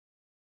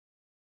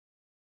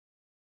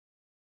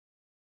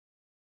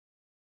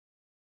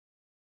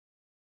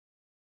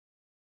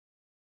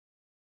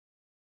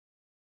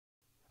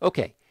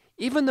Okay,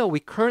 even though we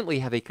currently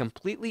have a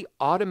completely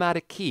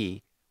automatic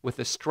key with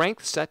the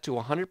strength set to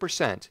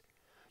 100%,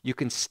 you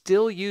can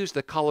still use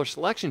the color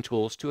selection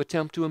tools to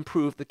attempt to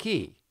improve the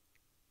key.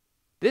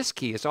 This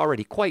key is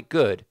already quite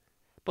good,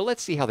 but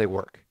let's see how they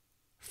work.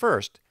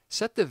 First,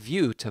 set the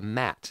view to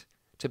matte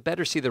to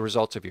better see the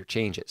results of your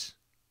changes.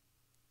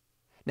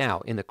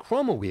 Now, in the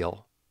Chroma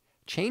Wheel,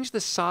 change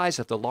the size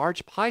of the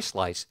large pie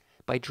slice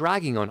by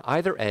dragging on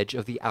either edge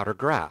of the outer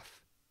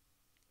graph.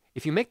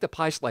 If you make the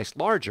pie slice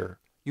larger,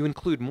 you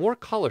include more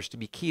colors to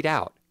be keyed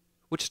out,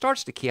 which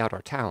starts to key out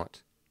our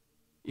talent.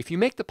 If you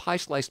make the pie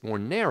slice more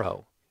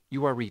narrow,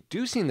 you are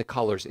reducing the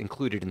colors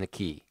included in the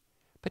key,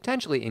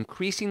 potentially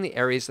increasing the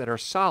areas that are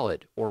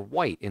solid or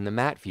white in the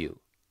matte view.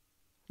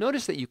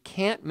 Notice that you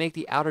can't make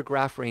the outer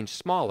graph range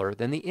smaller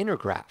than the inner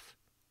graph.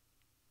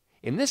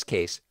 In this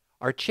case,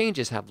 our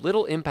changes have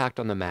little impact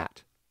on the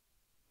matte.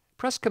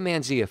 Press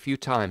Command Z a few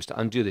times to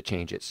undo the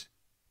changes.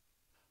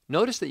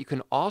 Notice that you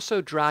can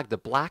also drag the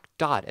black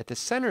dot at the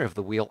center of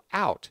the wheel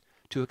out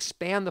to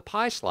expand the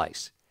pie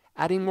slice,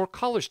 adding more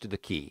colors to the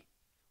key,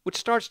 which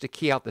starts to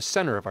key out the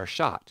center of our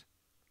shot.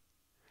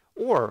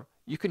 Or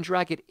you can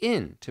drag it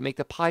in to make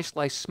the pie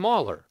slice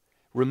smaller,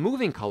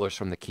 removing colors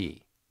from the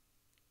key.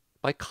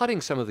 By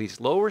cutting some of these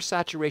lower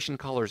saturation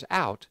colors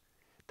out,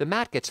 the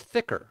matte gets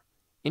thicker,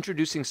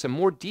 introducing some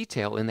more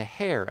detail in the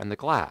hair and the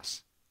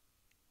glass.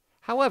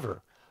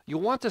 However,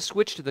 you'll want to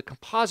switch to the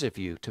composite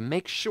view to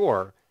make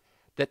sure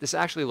that this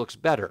actually looks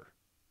better.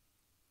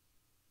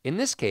 In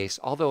this case,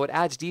 although it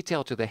adds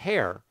detail to the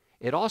hair,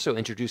 it also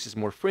introduces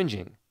more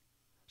fringing.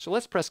 So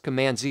let's press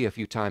Command Z a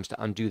few times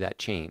to undo that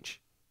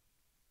change.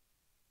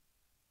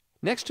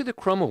 Next to the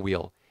Chroma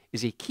Wheel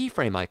is a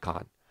keyframe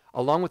icon,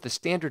 along with the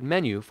standard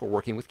menu for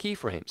working with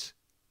keyframes.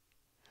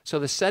 So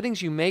the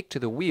settings you make to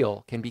the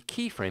wheel can be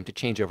keyframed to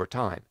change over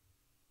time.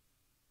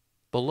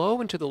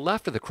 Below and to the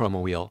left of the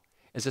Chroma Wheel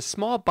is a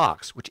small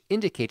box which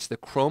indicates the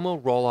Chroma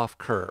roll-off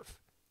curve.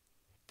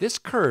 This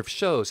curve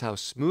shows how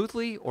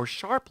smoothly or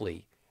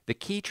sharply the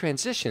key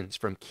transitions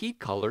from keyed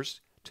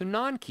colors to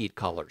non-keyed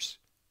colors.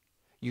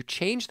 You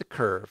change the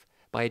curve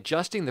by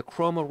adjusting the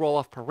Chroma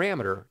roll-off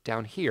parameter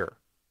down here.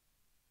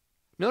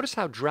 Notice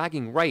how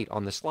dragging right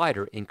on the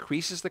slider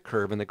increases the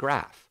curve in the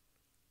graph.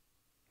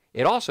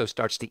 It also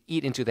starts to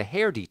eat into the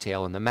hair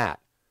detail in the matte,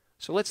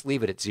 so let's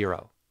leave it at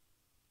 0.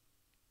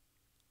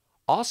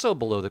 Also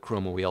below the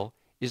Chroma Wheel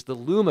is the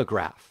Luma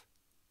graph.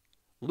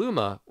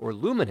 Luma, or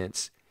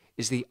luminance,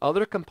 is the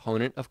other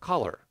component of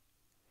color.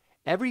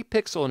 Every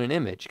pixel in an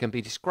image can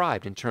be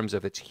described in terms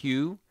of its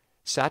hue,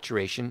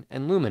 saturation,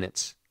 and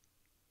luminance.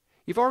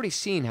 You've already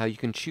seen how you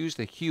can choose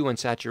the hue and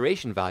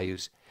saturation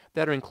values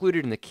that are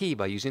included in the key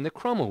by using the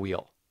Chroma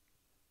Wheel.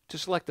 To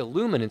select the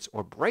luminance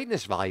or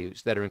brightness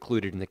values that are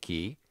included in the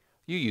key,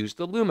 you use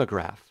the Luma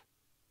graph.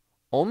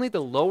 Only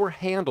the lower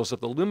handles of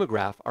the Luma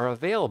graph are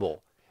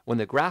available when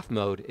the graph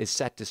mode is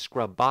set to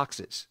scrub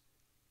boxes.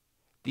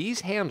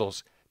 These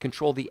handles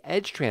control the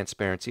edge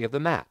transparency of the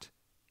matte.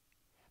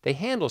 The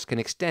handles can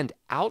extend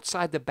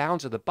outside the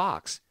bounds of the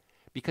box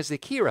because the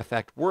keyer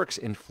effect works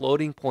in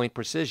floating point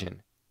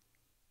precision.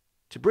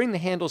 To bring the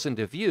handles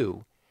into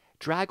view,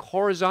 drag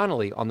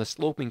horizontally on the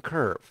sloping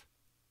curve.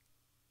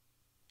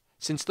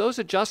 Since those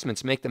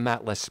adjustments make the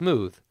matte less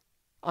smooth,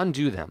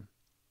 undo them.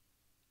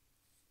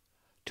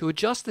 To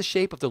adjust the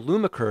shape of the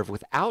Luma curve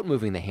without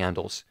moving the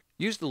handles,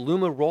 use the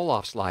Luma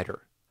roll-off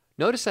slider.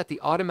 Notice that the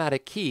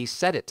automatic key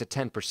set it to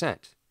 10%.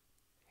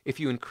 If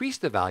you increase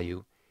the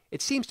value,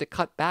 it seems to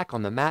cut back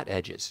on the matte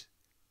edges.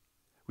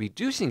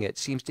 Reducing it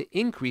seems to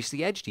increase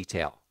the edge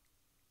detail.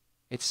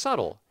 It's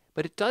subtle,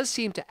 but it does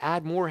seem to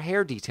add more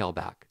hair detail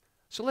back,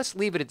 so let's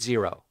leave it at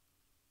 0.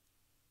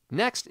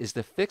 Next is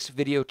the Fix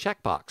Video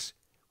checkbox,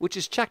 which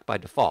is checked by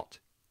default.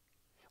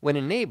 When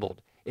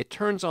enabled, it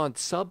turns on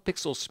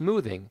sub-pixel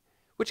smoothing,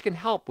 which can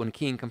help when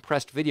keying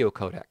compressed video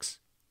codecs.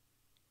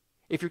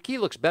 If your key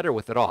looks better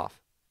with it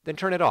off, then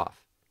turn it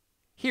off.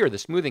 Here, the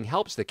smoothing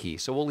helps the key,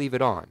 so we'll leave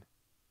it on.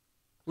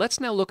 Let's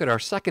now look at our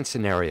second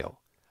scenario,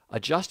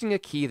 adjusting a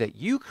key that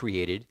you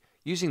created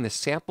using the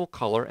sample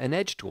color and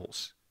edge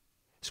tools.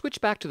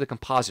 Switch back to the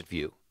composite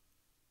view.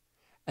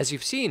 As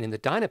you've seen in the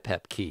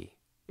Dynapep key,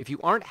 if you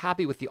aren't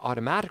happy with the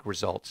automatic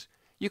results,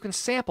 you can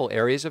sample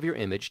areas of your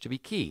image to be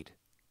keyed.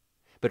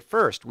 But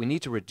first, we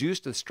need to reduce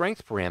the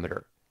strength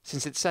parameter,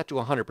 since it's set to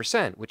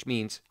 100%, which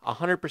means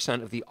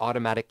 100% of the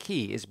automatic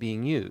key is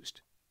being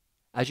used.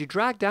 As you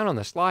drag down on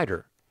the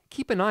slider,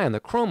 keep an eye on the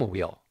Chroma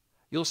Wheel.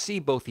 You'll see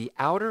both the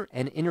outer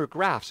and inner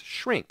graphs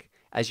shrink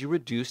as you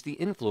reduce the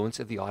influence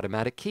of the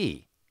automatic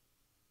key.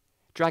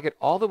 Drag it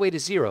all the way to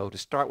 0 to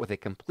start with a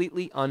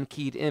completely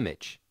unkeyed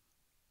image.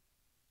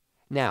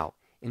 Now,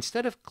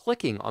 instead of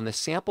clicking on the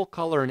sample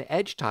color and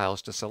edge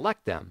tiles to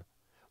select them,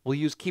 we'll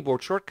use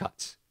keyboard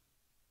shortcuts.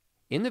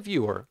 In the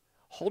viewer,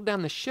 hold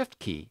down the Shift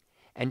key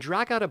and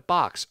drag out a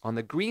box on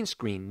the green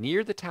screen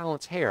near the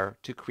talent's hair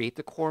to create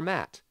the core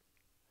matte.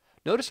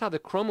 Notice how the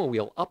Chroma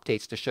Wheel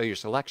updates to show your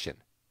selection.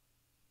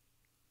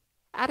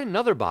 Add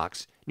another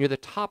box near the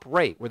top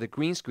right where the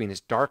green screen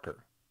is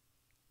darker.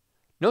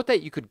 Note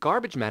that you could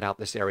garbage mat out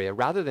this area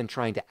rather than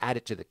trying to add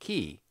it to the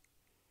key,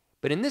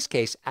 but in this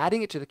case,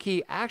 adding it to the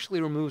key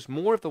actually removes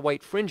more of the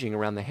white fringing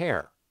around the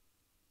hair.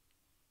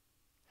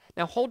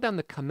 Now hold down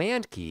the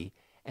Command key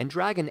and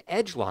drag an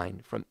edge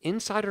line from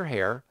inside her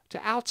hair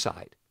to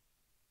outside.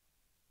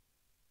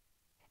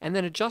 And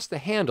then adjust the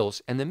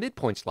handles and the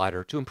midpoint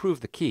slider to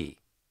improve the key.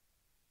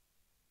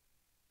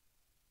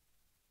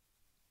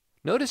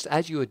 Notice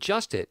as you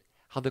adjust it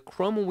how the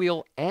Chroma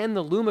Wheel and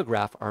the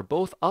Lumograph are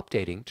both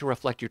updating to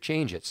reflect your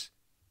changes.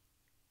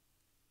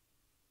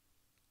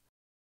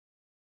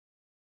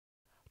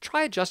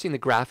 Try adjusting the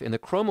graph in the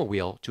Chroma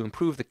Wheel to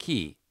improve the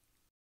key.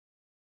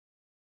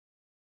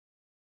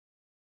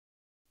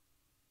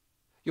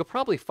 You'll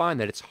probably find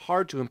that it's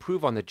hard to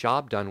improve on the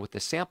job done with the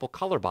sample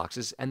color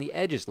boxes and the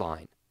edges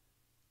line.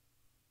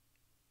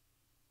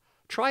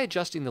 Try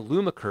adjusting the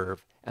Luma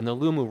curve and the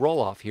Luma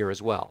roll-off here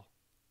as well.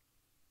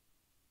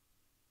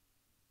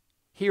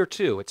 Here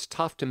too, it's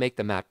tough to make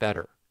the mat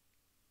better.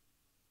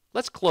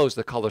 Let's close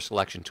the color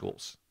selection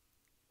tools.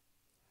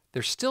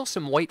 There's still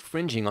some white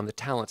fringing on the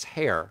talent's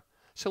hair,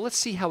 so let's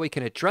see how we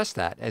can address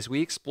that as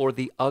we explore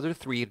the other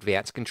three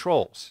advanced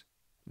controls: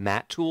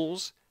 Matte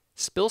Tools,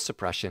 Spill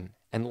Suppression,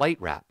 and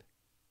Light Wrap.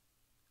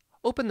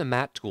 Open the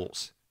Matte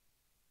Tools.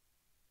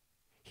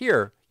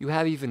 Here, you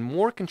have even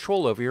more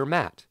control over your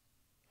mat.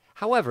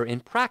 However, in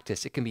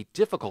practice, it can be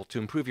difficult to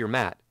improve your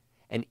mat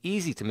and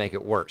easy to make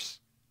it worse.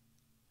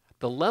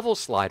 The level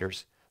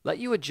sliders let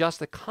you adjust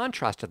the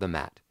contrast of the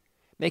mat,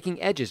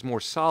 making edges more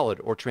solid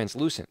or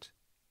translucent.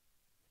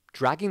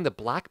 Dragging the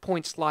black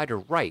point slider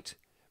right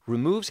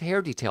removes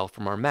hair detail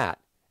from our mat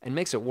and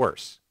makes it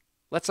worse.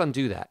 Let's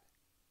undo that.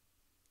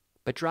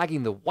 But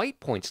dragging the white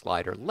point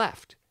slider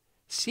left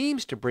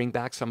seems to bring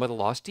back some of the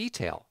lost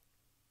detail.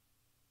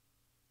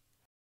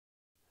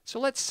 So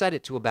let's set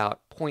it to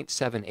about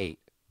 0.78.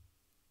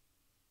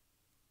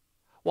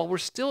 While we're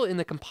still in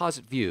the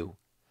composite view,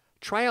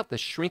 try out the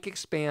Shrink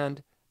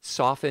Expand,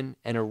 Soften,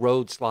 and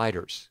Erode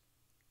sliders.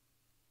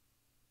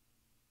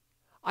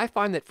 I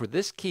find that for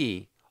this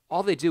key,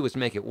 all they do is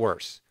make it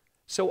worse,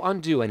 so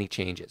undo any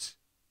changes.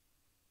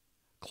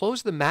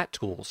 Close the Matte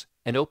Tools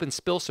and open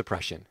Spill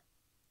Suppression.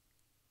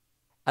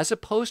 As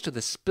opposed to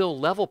the Spill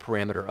Level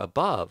parameter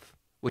above,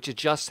 which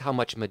adjusts how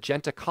much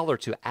magenta color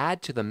to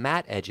add to the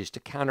matte edges to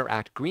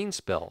counteract green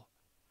spill,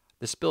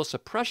 the Spill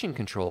Suppression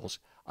controls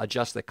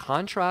adjust the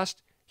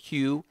contrast,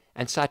 hue,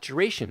 and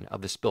saturation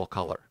of the spill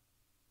color.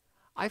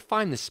 I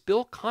find the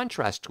Spill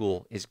Contrast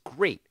tool is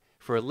great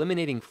for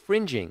eliminating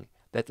fringing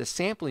that the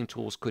sampling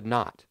tools could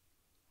not.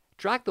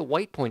 Drag the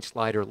white point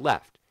slider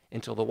left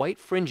until the white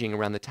fringing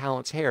around the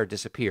talent's hair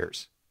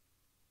disappears.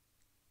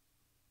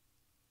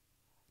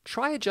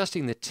 Try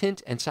adjusting the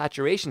tint and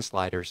saturation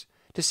sliders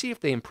to see if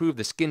they improve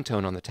the skin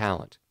tone on the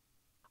talent.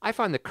 I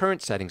find the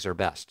current settings are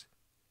best.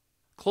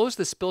 Close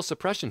the Spill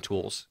Suppression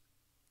tools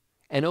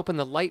and open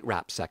the Light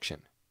Wrap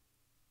section.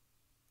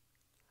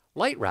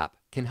 Light Wrap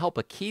can help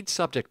a keyed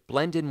subject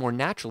blend in more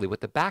naturally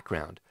with the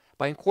background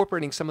by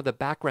incorporating some of the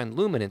background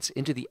luminance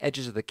into the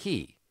edges of the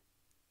key.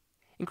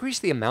 Increase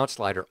the amount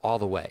slider all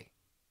the way.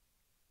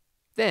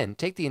 Then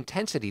take the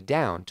intensity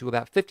down to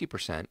about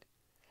 50%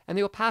 and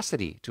the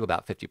opacity to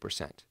about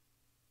 50%.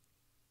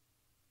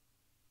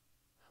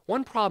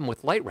 One problem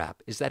with Light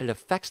Wrap is that it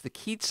affects the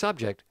keyed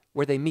subject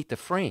where they meet the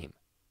frame.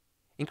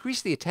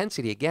 Increase the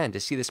intensity again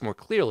to see this more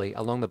clearly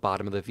along the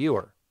bottom of the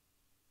viewer.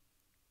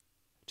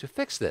 To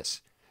fix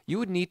this, you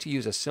would need to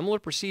use a similar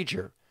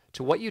procedure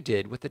to what you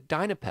did with the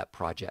Dynapep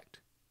project.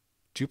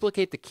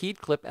 Duplicate the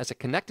keyed clip as a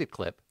connected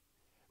clip,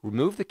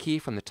 remove the key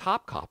from the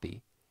top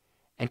copy,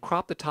 and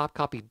crop the top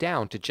copy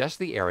down to just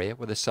the area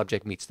where the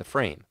subject meets the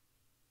frame.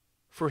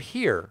 For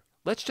here,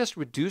 let's just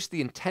reduce the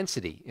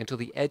intensity until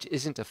the edge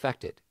isn't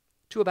affected,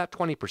 to about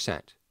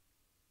 20%.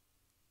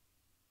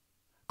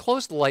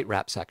 Close the Light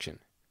Wrap section.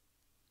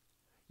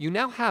 You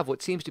now have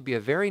what seems to be a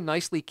very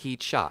nicely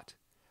keyed shot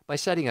by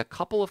setting a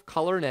couple of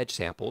color and edge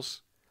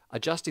samples,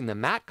 adjusting the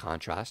matte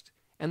contrast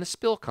and the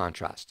spill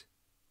contrast.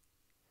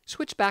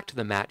 Switch back to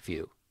the matte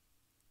view.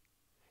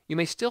 You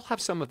may still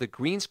have some of the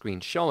green screen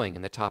showing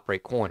in the top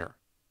right corner.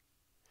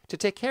 To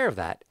take care of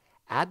that,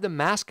 add the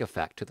mask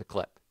effect to the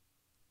clip.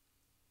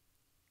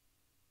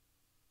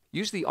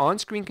 Use the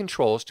on-screen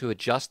controls to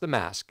adjust the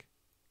mask.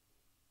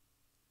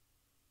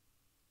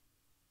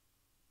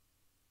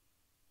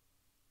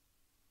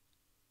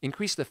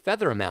 Increase the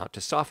feather amount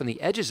to soften the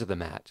edges of the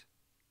mat.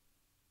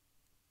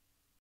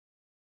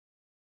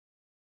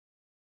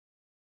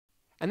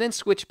 And then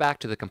switch back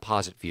to the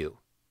composite view.